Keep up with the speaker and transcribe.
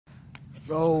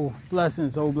Oh,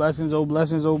 blessings, oh, blessings, oh,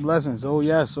 blessings, oh, blessings. Oh,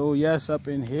 yes, up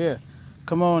in here.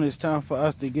 Come on, it's time for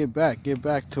us to get back. Get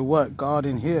back to what? God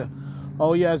in here.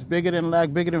 Oh, yes, bigger than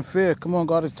lack, bigger than fear. Come on,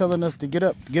 God is telling us to get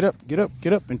up, get up, get up,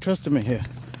 get up, and trust Him in here.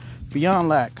 Beyond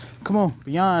lack. Come on,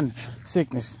 beyond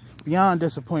sickness, beyond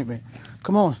disappointment.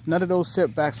 Come on, none of those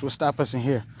setbacks will stop us in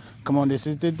here. Come on, this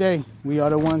is the day. We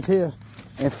are the ones here.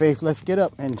 In faith, let's get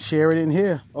up and share it in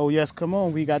here. Oh, yes, come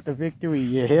on, we got the victory.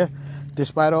 You hear?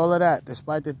 Despite all of that,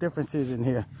 despite the differences in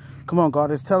here. Come on,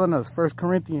 God is telling us, 1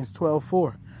 Corinthians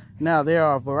 12:4. Now, there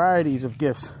are varieties of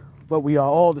gifts, but we are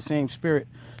all the same Spirit.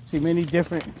 See, many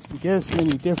different gifts,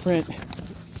 many different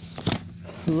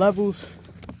levels,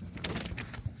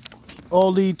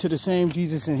 all lead to the same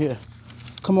Jesus in here.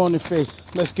 Come on in faith.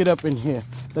 Let's get up in here.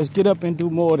 Let's get up and do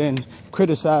more than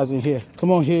criticize in here.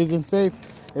 Come on, here's in faith.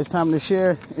 It's time to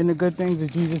share in the good things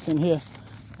of Jesus in here.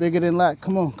 Bigger than lack.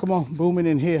 Come on, booming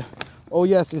in here. Oh,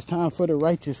 yes, it's time for the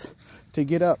righteous to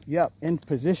get up. Yep, in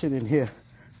position in here.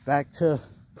 Back to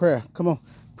prayer. Come on,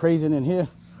 praising in here.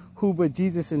 Who but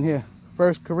Jesus in here?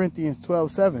 1 Corinthians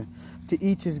 12:7. To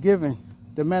each is given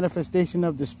the manifestation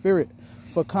of the Spirit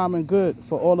for common good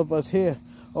for all of us here.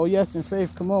 Oh, yes, in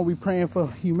faith. Come on, we're praying for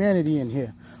humanity in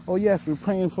here. Oh, yes, we're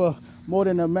praying for more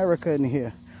than America in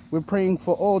here. We're praying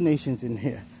for all nations in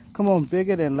here. Come on,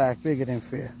 bigger than lack, bigger than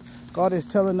fear. God is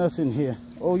telling us in here.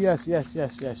 Oh, yes, yes,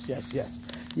 yes, yes, yes, yes.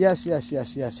 Yes, yes,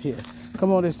 yes, yes, here.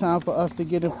 Come on, it's time for us to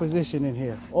get in position in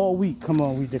here. All week, come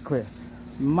on, we declare.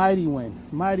 Mighty wind,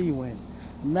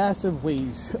 massive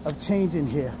waves of change in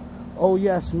here. Oh,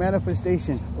 yes,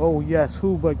 manifestation. Oh, yes,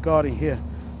 who but God in here?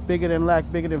 Bigger than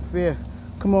lack, bigger than fear.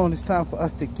 Come on, it's time for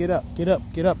us to get up,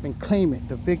 and claim it,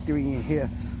 the victory in here.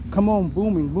 Come on,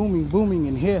 booming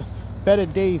in here. Better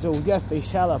days, oh, yes, they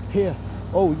shall appear.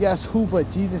 Oh, yes, who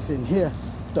but Jesus in here?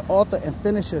 The author and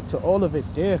finisher to all of it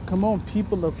there. Come on,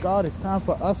 people of God, it's time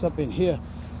for us up in here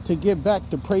to get back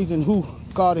to praising who?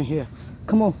 God in here.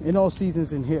 Come on, in all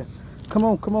seasons in here. Come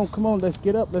on, let's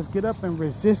get up and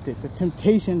resist it. The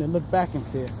temptation to look back in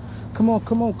fear. Come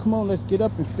on, let's get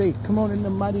up in faith. Come on, in the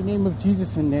mighty name of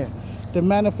Jesus in there. The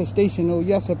manifestation, oh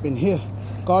yes, up in here.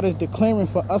 God is declaring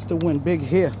for us to win big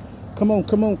here. Come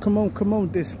on,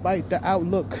 despite the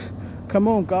outlook. Come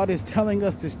on, God is telling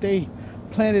us to stay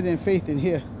planted in faith in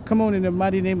here. Come on, in the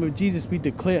mighty name of Jesus, we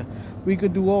declare we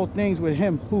could do all things with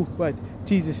Him, who but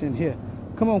Jesus in here.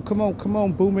 Come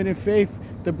on, booming in faith.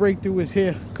 The breakthrough is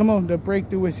here. Come on, the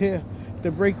breakthrough is here.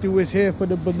 The breakthrough is here for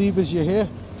the believers. You're here.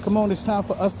 Come on, it's time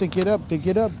for us to get up,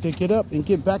 and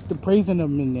get back to praising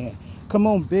Him in there. Come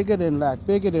on, bigger than lack,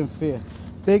 bigger than fear,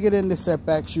 bigger than the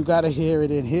setbacks. You got to hear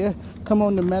it in here. Come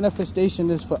on, the manifestation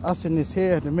is for us in this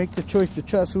here to make the choice to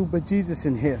trust who but Jesus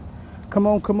in here. Come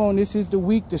on, this is the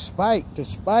week despite the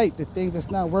things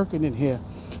that's not working in here.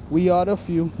 We are the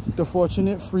few, the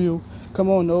fortunate few. Come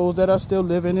on, those that are still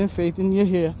living in faith in you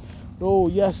here. Oh,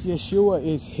 yes, Yeshua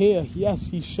is here. Yes,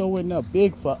 He's showing up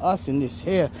big for us in this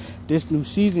here, this new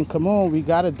season. Come on, we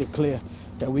got to declare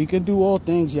that we can do all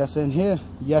things, yes, in here.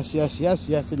 Yes,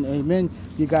 and amen.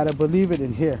 You got to believe it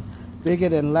in here. Bigger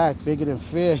than lack, bigger than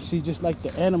fear. See, just like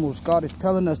the animals, God is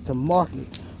telling us to mark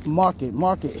it.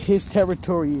 His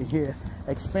territory in here.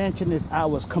 Expansion is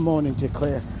ours. Come on and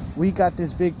declare. We got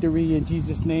this victory in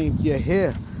Jesus' name. You're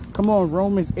here. Come on,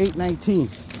 Romans 8:19.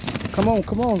 Come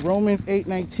on, Romans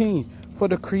 8:19. For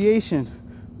the creation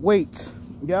waits,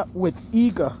 with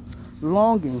eager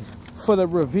longing for the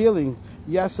revealing,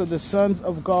 yes, of the sons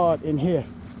of God in here.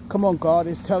 Come on, God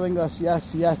is telling us,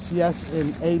 yes,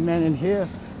 and amen in here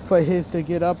for His to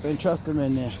get up and trust Him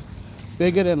in there.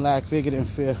 Bigger than lack, bigger than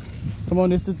fear. Come on,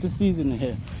 this is the season in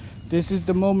here. This is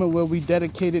the moment where we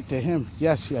dedicate it to Him.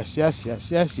 Yes,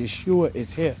 Yeshua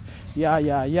is here.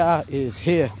 Yah is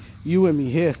here. You and me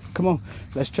here. Come on,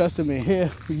 let's trust Him in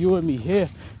here. You and me here.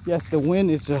 Yes, the win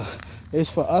is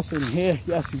for us in here.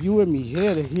 Yes, you and me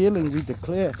here. The healing we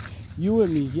declare. You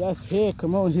and me, yes, here.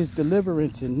 Come on, His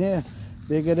deliverance in there.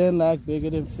 Bigger than lack, bigger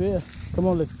than fear. Come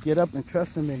on, let's get up and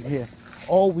trust Him in here.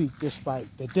 All week, despite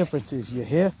the differences, you're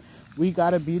here. We got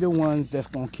to be the ones that's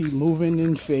going to keep moving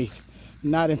in faith,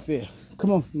 not in fear.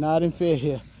 Come on, not in fear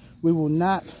here. We will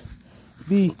not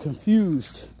be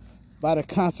confused by the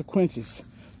consequences.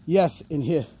 Yes, in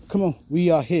here. Come on, we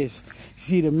are His.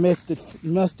 See the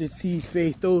mustard seed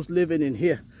faith, those living in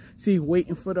here. See,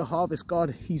 waiting for the harvest.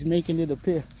 God, He's making it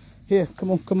appear. Here,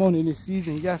 come on in this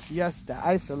season. Yes, the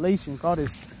isolation. God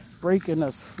is breaking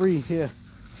us free here.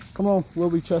 Come on, will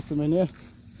we trust Him in here?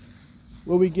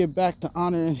 Will we get back to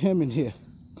honoring Him in here?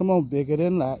 Come on, bigger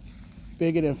than lack,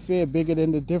 bigger than fear, bigger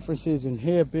than the differences in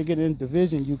here, bigger than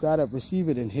division. You got to receive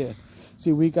it in here.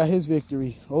 See, we got His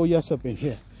victory. Oh, yes, up in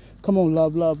here. Come on,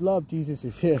 love, love, love. Jesus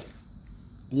is here.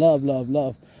 Love, love,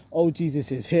 love. Oh,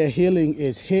 Jesus is here. Healing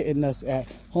is hitting us at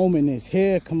home and is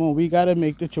here. Come on, we got to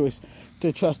make the choice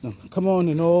to trust him. Come on,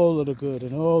 and all of the good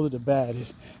and all of the bad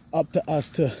is up to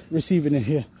us to receive it in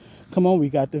here. Come on, we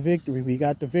got the victory. We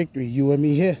got the victory. You and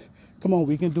me here. Come on,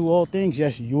 we can do all things.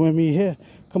 Yes, you and me here.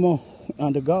 Come on,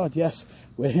 under God. Yes,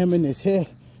 with him and is here.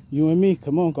 You and me.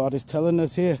 Come on, God is telling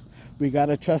us here. We got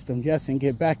to trust him. Yes, and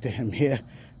get back to him here.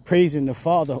 Praising the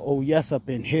Father. Oh, yes, up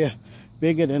in here.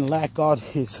 Bigger than lack. God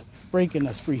is breaking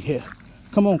us free here.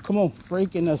 Come on,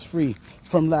 breaking us free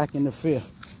from lack and the fear.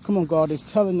 Come on, God is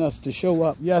telling us to show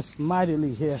up, yes,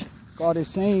 mightily here. God is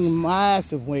saying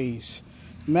massive waves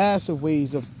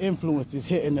of influence is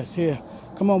hitting us here.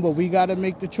 Come on, but we got to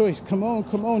make the choice. Come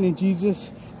on, in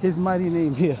Jesus, his mighty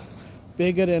name here.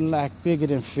 Bigger than lack, bigger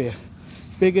than fear.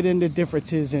 Bigger than the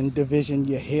differences and division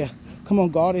you're here. Come on,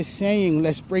 God is saying,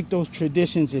 let's break those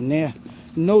traditions in there.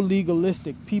 No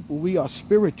legalistic people. We are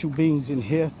spiritual beings in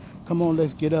here. Come on,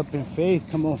 let's get up in faith.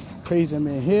 Come on, praise him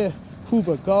in here. Who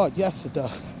but God? Yes,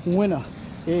 the winner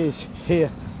is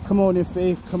here. Come on in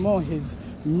faith. Come on, his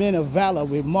men of valor.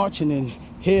 We're marching in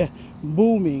here,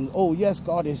 booming. Oh, yes,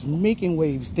 God is making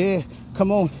waves there.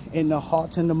 Come on, in the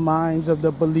hearts and the minds of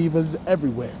the believers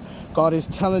everywhere. God is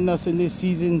telling us in this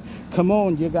season, come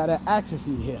on, you got to access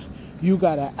me here. You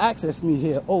got to access me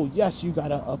here. Oh, yes, you got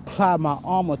to apply my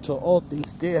armor to all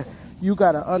things there. You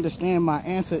got to understand my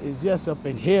answer is yes up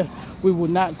in here. We will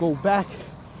not go back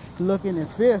looking in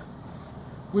fear.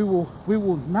 We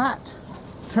will not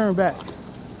turn back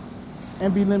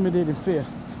and be limited in fear.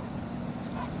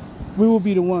 We will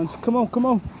be the ones. Come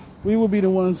on. We will be the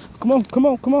ones. Come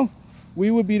on.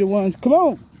 We will be the ones. Come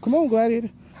on, gladiator.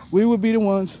 We will be the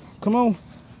ones. Come on,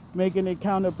 making it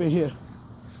count up in here.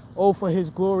 Oh, for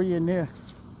his glory in there.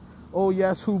 Oh,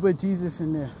 yes, who but Jesus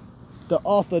in there. The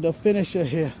author, the finisher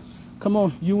here. Come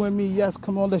on, you and me, yes,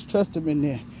 come on, let's trust him in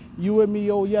there. You and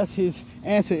me, oh, yes, his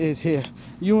answer is here.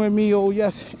 You and me, oh,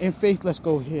 yes, in faith, let's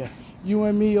go here. You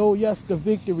and me, oh, yes, the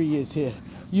victory is here.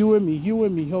 You and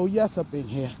me, oh, yes, up in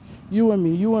here. You and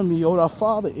me, oh, our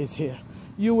Father is here.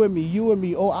 You and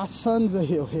me, oh, our sons are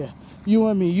here. You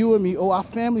and me, oh, our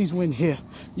families win here.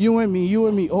 You and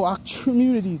me, oh, our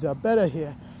communities are better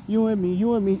here. You and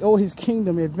me, oh, his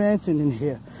kingdom advancing in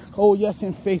here. Oh, yes,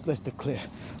 in faith, let's declare.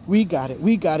 We got it,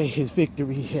 his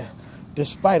victory here.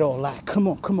 Despite all that, come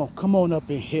on up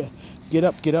in here. Get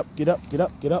up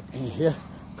in here.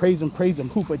 Praise him,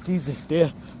 who but Jesus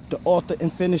there. The author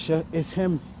and finisher is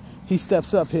him. He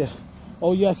steps up here.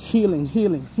 Oh, yes, healing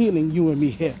you and me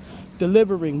here.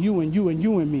 Delivering you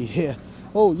and me here.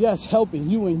 Oh, yes, helping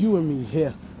you and me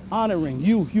here. Honoring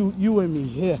you and me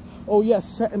here. Oh, yes,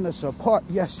 setting us apart.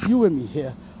 Yes, you and me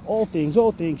here. All things,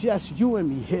 yes, you and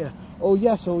me here. Oh,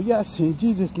 yes, in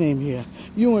Jesus' name here.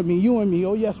 You and me,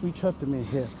 oh, yes, we trust him in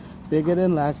here. Bigger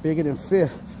than lack, bigger than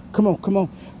fear. Come on.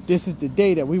 This is the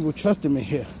day that we will trust him in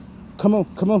here. Come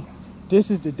on. This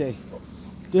is the day.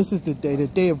 The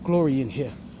day of glory in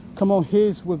here. Come on,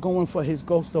 we're going for his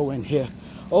gusto in here.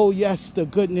 Oh, yes, the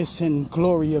goodness and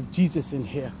glory of Jesus in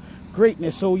here.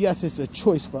 Greatness, oh, yes, it's a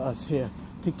choice for us here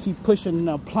to keep pushing and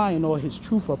applying all his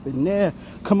truth up in there.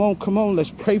 Come on,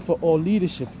 let's pray for all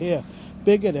leadership here.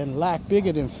 Bigger than lack,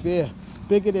 bigger than fear,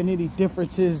 bigger than any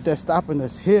differences that's stopping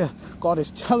us here. God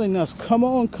is telling us, come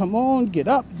on, get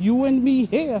up, you and me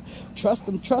here. Trust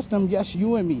him, yes,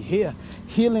 you and me here.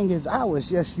 Healing is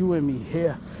ours, yes, you and me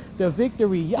here. The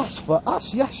victory, yes, for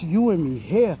us, yes, you and me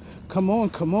here. Come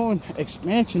on,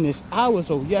 expansion is ours,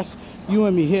 oh, yes, you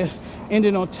and me here.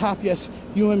 Ending on top, yes,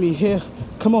 you and me here.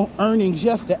 Come on, earnings,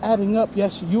 yes, the adding up,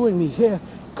 yes, you and me here.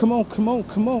 Come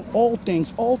on, all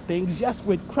things, yes,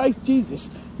 with Christ Jesus,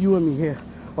 you and me here.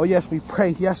 Oh, yes, we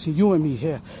pray, yes, you and me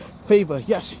here. Favor,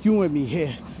 yes, you and me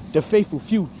here. The faithful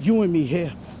few, you and me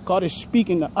here. God is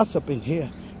speaking to us up in here.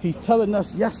 He's telling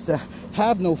us, yes, to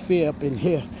have no fear up in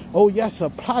here. Oh, yes,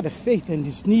 apply the faith and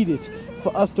it's needed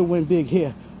for us to win big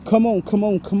here. Come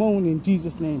on in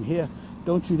Jesus' name here.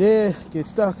 Don't you dare get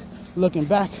stuck looking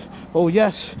back. Oh,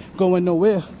 yes, going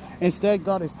nowhere. Instead,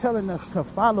 God is telling us to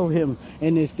follow him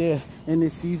in this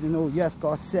season. Oh, yes,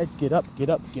 God said, get up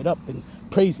and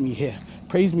praise me here.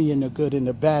 Praise me in the good and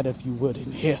the bad if you would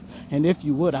in here. And if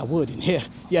you would, I would in here.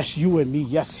 Yes, you and me,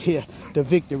 yes, here. The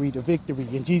victory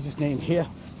in Jesus' name here.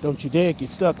 Don't you dare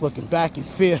get stuck looking back in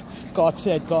fear. God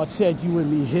said, you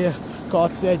and me here.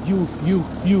 God said, you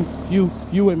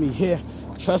and me here.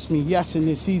 Trust me, yes, in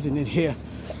this season in here.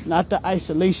 Not the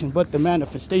isolation, but the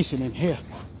manifestation in here.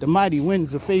 The mighty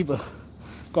winds of favor.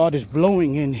 God is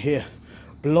blowing in here.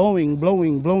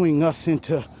 Blowing us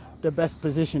into the best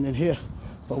position in here.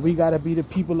 But we got to be the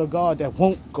people of God that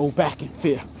won't go back in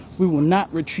fear. We will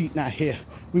not retreat, not here.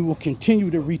 We will continue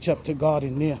to reach up to God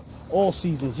in there. All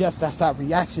seasons. Yes, that's our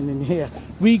reaction in here.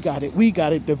 We got it. We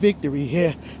got it. The victory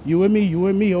here. You and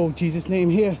me, oh, Jesus' name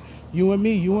here. You and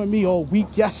me, all weak.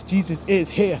 Yes, Jesus is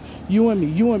here. You and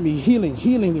me, healing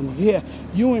in here.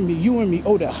 You and me,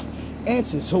 oh, the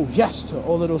answers. Oh, yes, to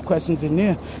all of those questions in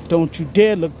there. Don't you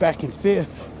dare look back in fear.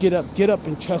 Get up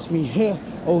and trust me here.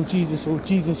 Oh, Jesus,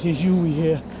 is you we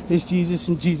here. It's Jesus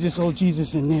and Jesus, oh,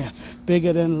 Jesus in there.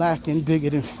 Bigger than lack and bigger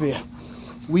than fear.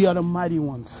 We are the mighty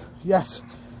ones. Yes,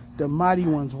 the mighty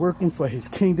ones working for his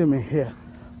kingdom in here.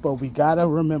 But we gotta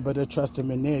remember to trust him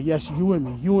in there. Yes, you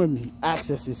and me,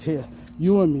 access is here.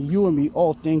 You and me,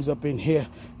 all things up in here.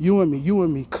 You and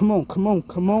me, come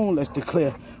on, let's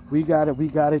declare. We got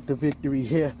it, the victory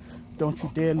here. Don't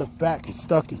you dare look back and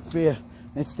stuck in fear.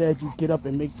 Instead, you get up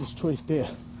and make this choice there.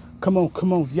 Come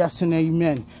on, yes and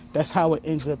amen. That's how it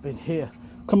ends up in here.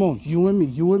 Come on, you and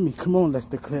me, come on, let's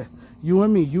declare. You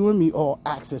and me, all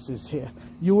access is here.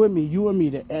 You and me,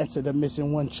 the answer, the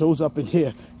missing one shows up in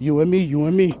here. You and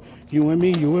me.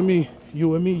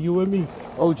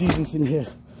 Oh, Jesus in here.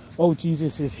 Oh,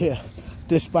 Jesus is here.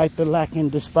 Despite the lack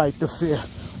and despite the fear,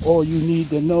 all you need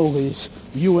to know is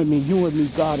you and me,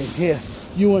 God in here.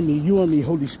 You and me,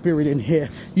 Holy Spirit in here.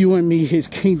 You and me, his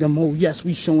kingdom. Oh, yes,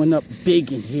 we showing up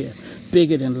big in here.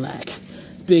 Bigger than lack,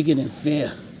 bigger than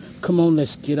fear. Come on,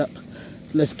 let's get up.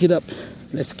 Let's get up.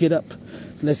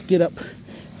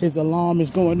 His alarm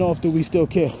is going off. Do we still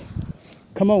care?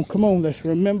 Come on. Let's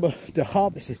remember the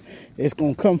harvest is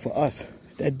going to come for us.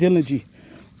 That diligently.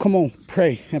 Come on,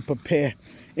 pray and prepare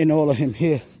in all of him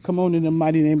here. Come on, in the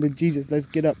mighty name of Jesus. Let's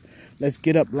get up. Let's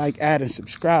get up, like, add, and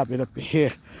subscribe it up in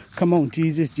here. Come on,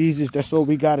 Jesus. That's all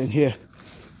we got in here.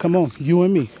 Come on, you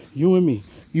and me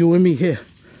here.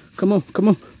 Come on.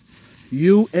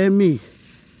 You and me.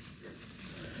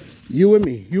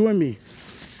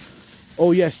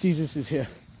 Oh, yes, Jesus is here.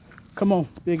 Come on,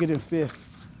 bigger than fear.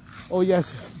 Oh,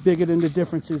 yes, bigger than the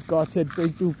differences. God said,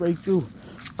 breakthrough.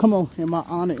 Come on, in my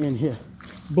honor in here.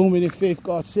 Booming in faith,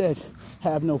 God said,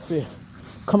 have no fear.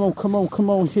 Come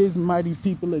on, his mighty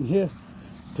people in here.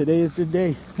 Today is the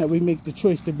day that we make the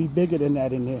choice to be bigger than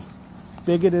that in here.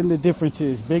 Bigger than the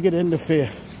differences, bigger than the fear,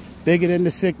 bigger than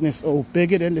the sickness, oh,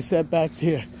 bigger than the setbacks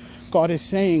here. God is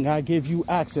saying, I give you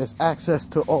access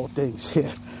to all things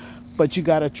here. But you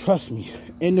got to trust me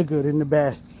in the good and the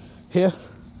bad here.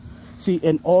 See,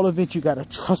 in all of it, you got to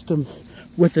trust him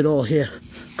with it all here.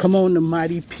 Come on, the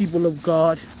mighty people of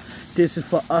God. This is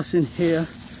for us in here.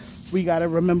 We got to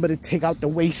remember to take out the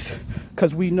waste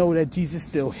because we know that Jesus is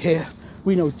still here.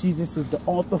 We know Jesus is the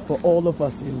author for all of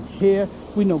us in here.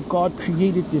 We know God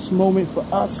created this moment for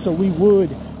us so we would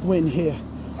win here.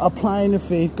 Applying the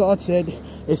faith, God said,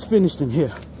 it's finished in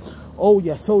here. Oh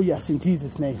yes, in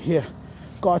Jesus' name here.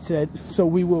 God said, so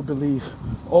we will believe.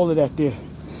 All of that there.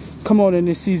 Come on in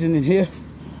this season in here.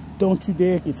 Don't you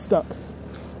dare get stuck.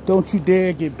 Don't you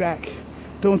dare get back.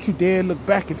 Don't you dare look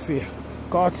back in fear.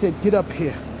 God said, get up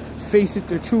here. Face it,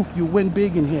 the truth. You win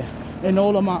big in here. And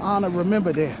all of my honor,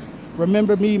 remember there.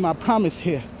 Remember me, my promise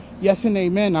here. Yes and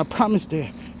amen, I promise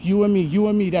there. You and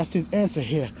me, that's his answer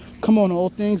here. Come on, all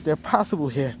things, they're possible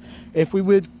here. If we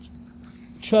would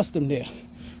trust him there.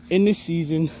 In this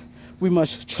season, we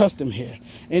must trust him here.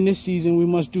 In this season, we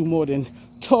must do more than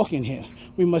talking here.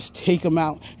 We must take him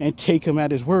out and take him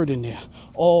at his word in there.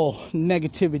 All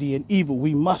negativity and evil,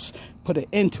 we must put an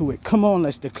end to it. Come on,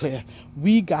 let's declare.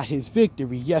 We got his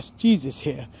victory. Yes, Jesus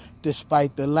here.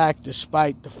 Despite the lack,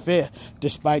 despite the fear,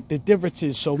 despite the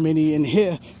differences, so many in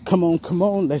here. Come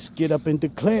on, let's get up and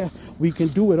declare. We can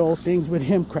do it, all things with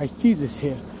him, Christ Jesus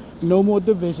here. No more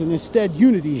division, instead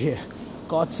unity here.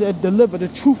 God said, deliver the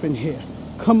truth in here.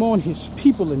 Come on, his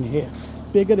people in here.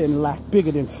 Bigger than lack,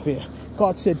 bigger than fear.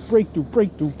 God said,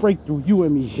 breakthrough, you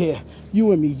and me here.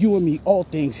 You and me, all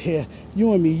things here.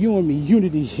 You and me,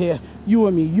 unity here. You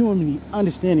and me,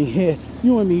 understanding here.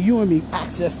 You and me,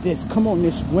 access this. Come on,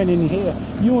 this winning here.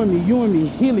 You and me,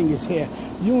 healing is here.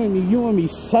 You and me,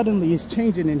 suddenly it's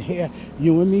changing in here.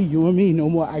 You and me, no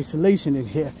more isolation in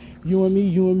here. You and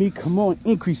me, come on,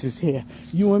 increases here.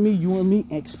 You and me,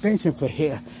 expansion for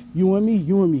here. You and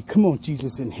me, come on,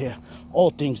 Jesus in here.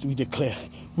 All things we declare.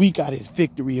 We got his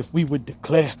victory if we would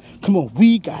declare. Come on,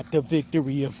 we got the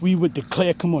victory if we would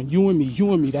declare. Come on, you and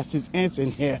me, that's his answer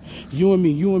in here. You and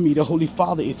me, the Holy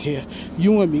Father is here.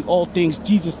 You and me, all things,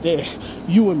 Jesus there.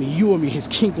 You and me, his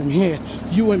kingdom here.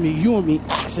 You and me,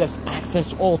 access,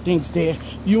 all things there.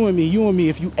 You and me,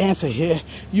 if you answer here.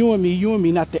 You and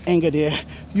me, not the anger there.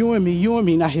 You and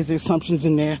me, not his assumptions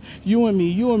in there. You and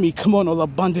me, come on, all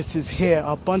abundance is here.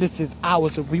 Abundance is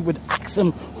ours if we would ask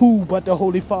him who but the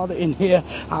Holy Father in here.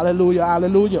 Hallelujah,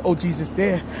 hallelujah. Oh, Jesus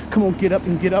there. Come on, get up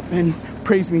and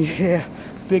praise me here.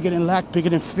 Bigger than lack, bigger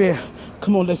than fear.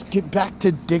 Come on, let's get back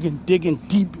to digging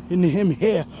deep into him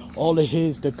here. All of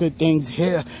his, the good things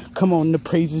here. Come on, the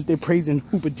praises, they're praising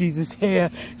who but Jesus here.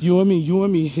 You and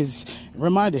me, his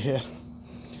reminder here.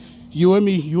 You and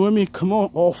me, come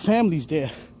on, all families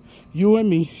there. You and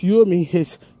me,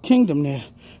 his kingdom there.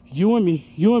 You and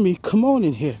me, come on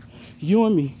in here. You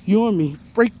and me,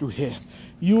 breakthrough here.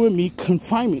 You and me,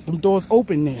 confinement, them doors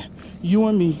open there. You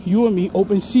and me,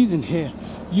 open season here.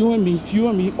 You and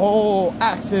me, all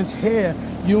access here.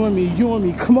 You and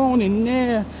me, come on in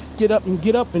there. Get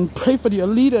up and pray for your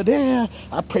leader there.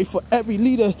 I pray for every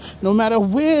leader, no matter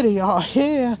where they are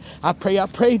here. I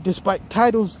pray despite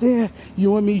titles there.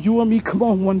 You and me, come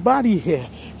on, one body here.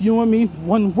 You and me,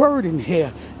 one word in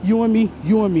here. You and me,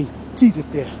 Jesus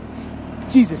there.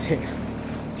 Jesus here.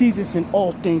 Jesus in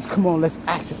all things. Come on, let's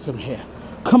access him here.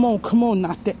 Come on,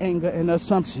 not the anger and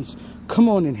assumptions. Come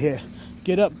on in here.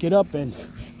 Get up and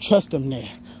trust him there.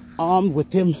 Armed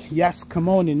with him, yes, come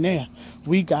on in there.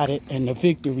 We got it, and the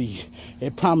victory.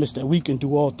 It promised that we can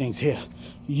do all things here.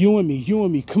 You and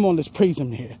me, come on, let's praise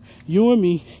him here. You and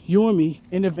me,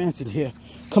 in advance in here.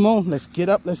 Come on, let's get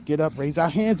up, raise our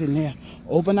hands in there.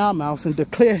 Open our mouths and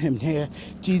declare him here.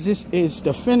 Jesus is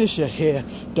the finisher here,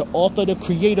 the author, the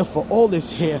creator for all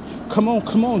this here. Come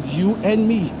on, you and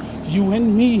me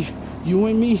here. You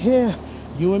and me there.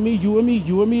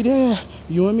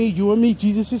 You and me,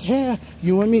 Jesus is here.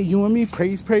 You and me,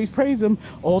 praise him.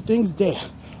 All things there,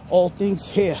 all things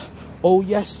here. Oh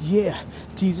yes, yeah,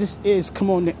 Jesus is,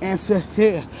 come on, the answer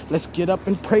here. Let's get up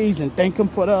and praise and thank him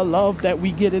for the love that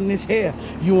we get in this here.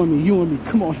 You and me,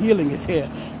 come on, healing is here.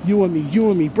 You and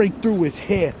me, breakthrough is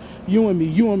here. You and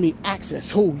me,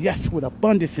 access, oh yes, with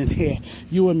abundance in here.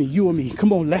 You and me,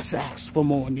 come on, let's ask for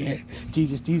more in here.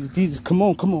 Jesus, come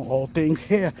on, all things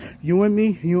here. You and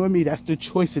me, that's the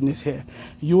choice in this here.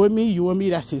 You and me,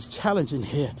 that's his challenge in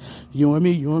here. You and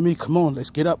me, come on, let's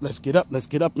get up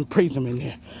and praise him in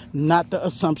there. Not the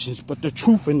assumptions, but the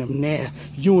truth in them there.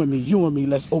 You and me,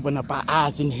 let's open up our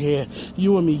eyes in here.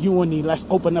 You and me, let's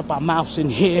open up our mouths in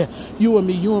here. You and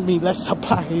me, let's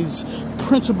apply his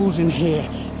principles in here.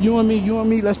 You and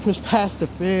me, let's push past the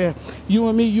fear. You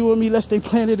and me, let's stay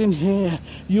planted in here.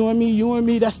 You and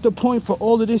me, that's the point for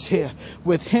all of this here.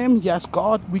 With him, yes,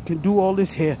 God, we can do all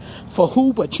this here. For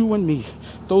who but you and me?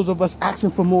 Those of us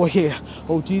asking for more here.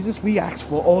 Oh, Jesus, we ask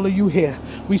for all of you here.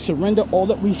 We surrender all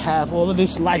that we have, all of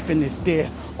this life in this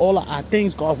there. All of our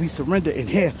things, God, we surrender in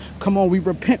here. Come on, we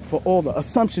repent for all the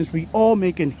assumptions we all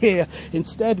make in here.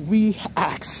 Instead, we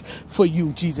ask for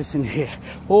you, Jesus, in here.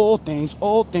 All things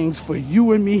for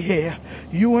you and me here.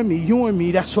 You and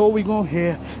me, that's all we gonna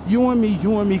hear. You and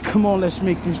me, come on, let's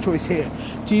make this choice here.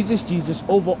 Jesus,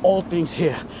 over all things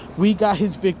here. We got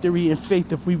his victory and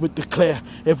faith if we would declare,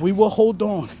 if we will hold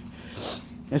on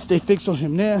and stay fixed on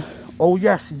him there. Oh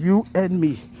yes, you and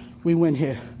me, we win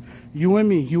here. You and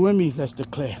me, let's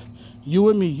declare. You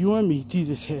and me,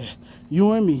 Jesus here.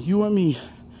 You and me, $1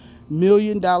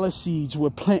 million seeds we're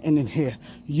planting in here.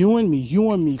 You and me,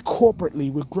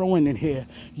 corporately, we're growing in here.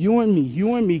 You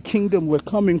and me, kingdom, we're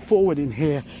coming forward in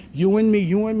here. You and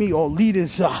me, all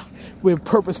leaders, we're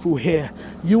purposeful here.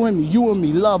 You and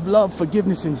me, love,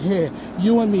 forgiveness in here.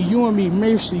 You and me,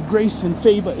 mercy, grace, and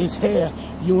favor is here.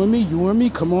 You and me,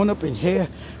 come on up in here.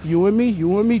 You and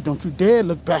me, don't you dare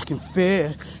look back in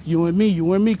fear. You and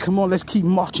me, come on, let's keep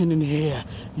marching in here.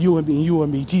 You and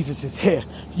me, Jesus is here.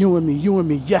 You and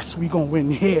me, yes, we gonna win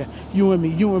here. You and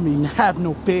me, have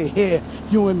no fear here.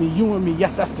 You and me,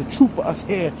 yes, that's the truth for us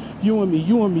here. You and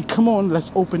me, come on,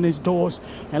 let's open his doors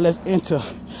and let's enter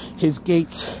his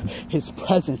gates. His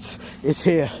presence is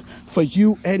here for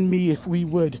you and me if we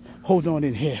would hold on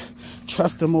in here.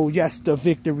 Trust him, oh yes, the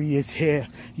victory is here.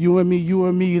 You and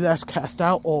me, let's cast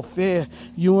out all fear.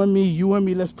 You and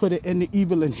me, let's put it in the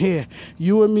evil in here.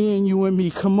 You and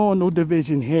me, come on, no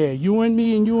division here. You and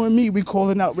me, we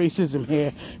calling out racism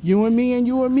here. You and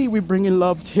me, we bringing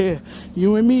love here.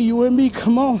 You and me,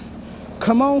 come on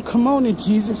in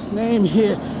Jesus' name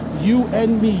here. You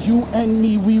and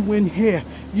me, we win here.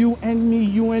 You and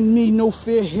me, no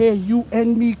fear here. You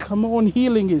and me, come on,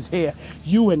 healing is here.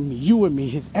 You and me,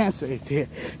 his answer is here.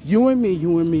 You and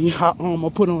me, hot armor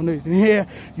put on it in here.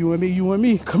 You and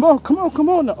me, come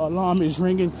on, the alarm is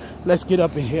ringing. Let's get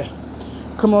up in here.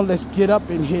 Come on, let's get up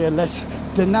in here. Let's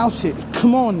denounce it.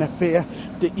 Come on, the fear,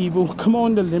 the evil, come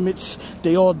on, the limits,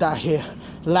 they all die here.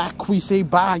 Like we say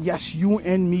bye, yes, you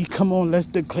and me, come on, let's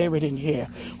declare it in here.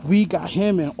 We got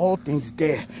him and all things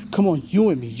there. Come on, you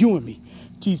and me,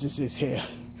 Jesus is here.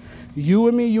 You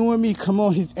and me, come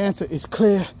on, his answer is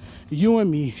clear. You and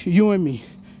me,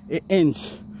 it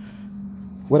ends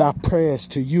with our prayers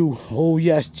to you. Oh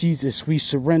yes, Jesus, we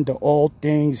surrender all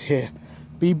things here.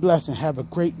 Be blessed and have a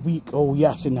great week. Oh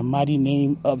yes, in the mighty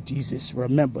name of Jesus.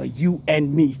 Remember, you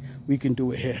and me, we can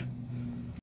do it here.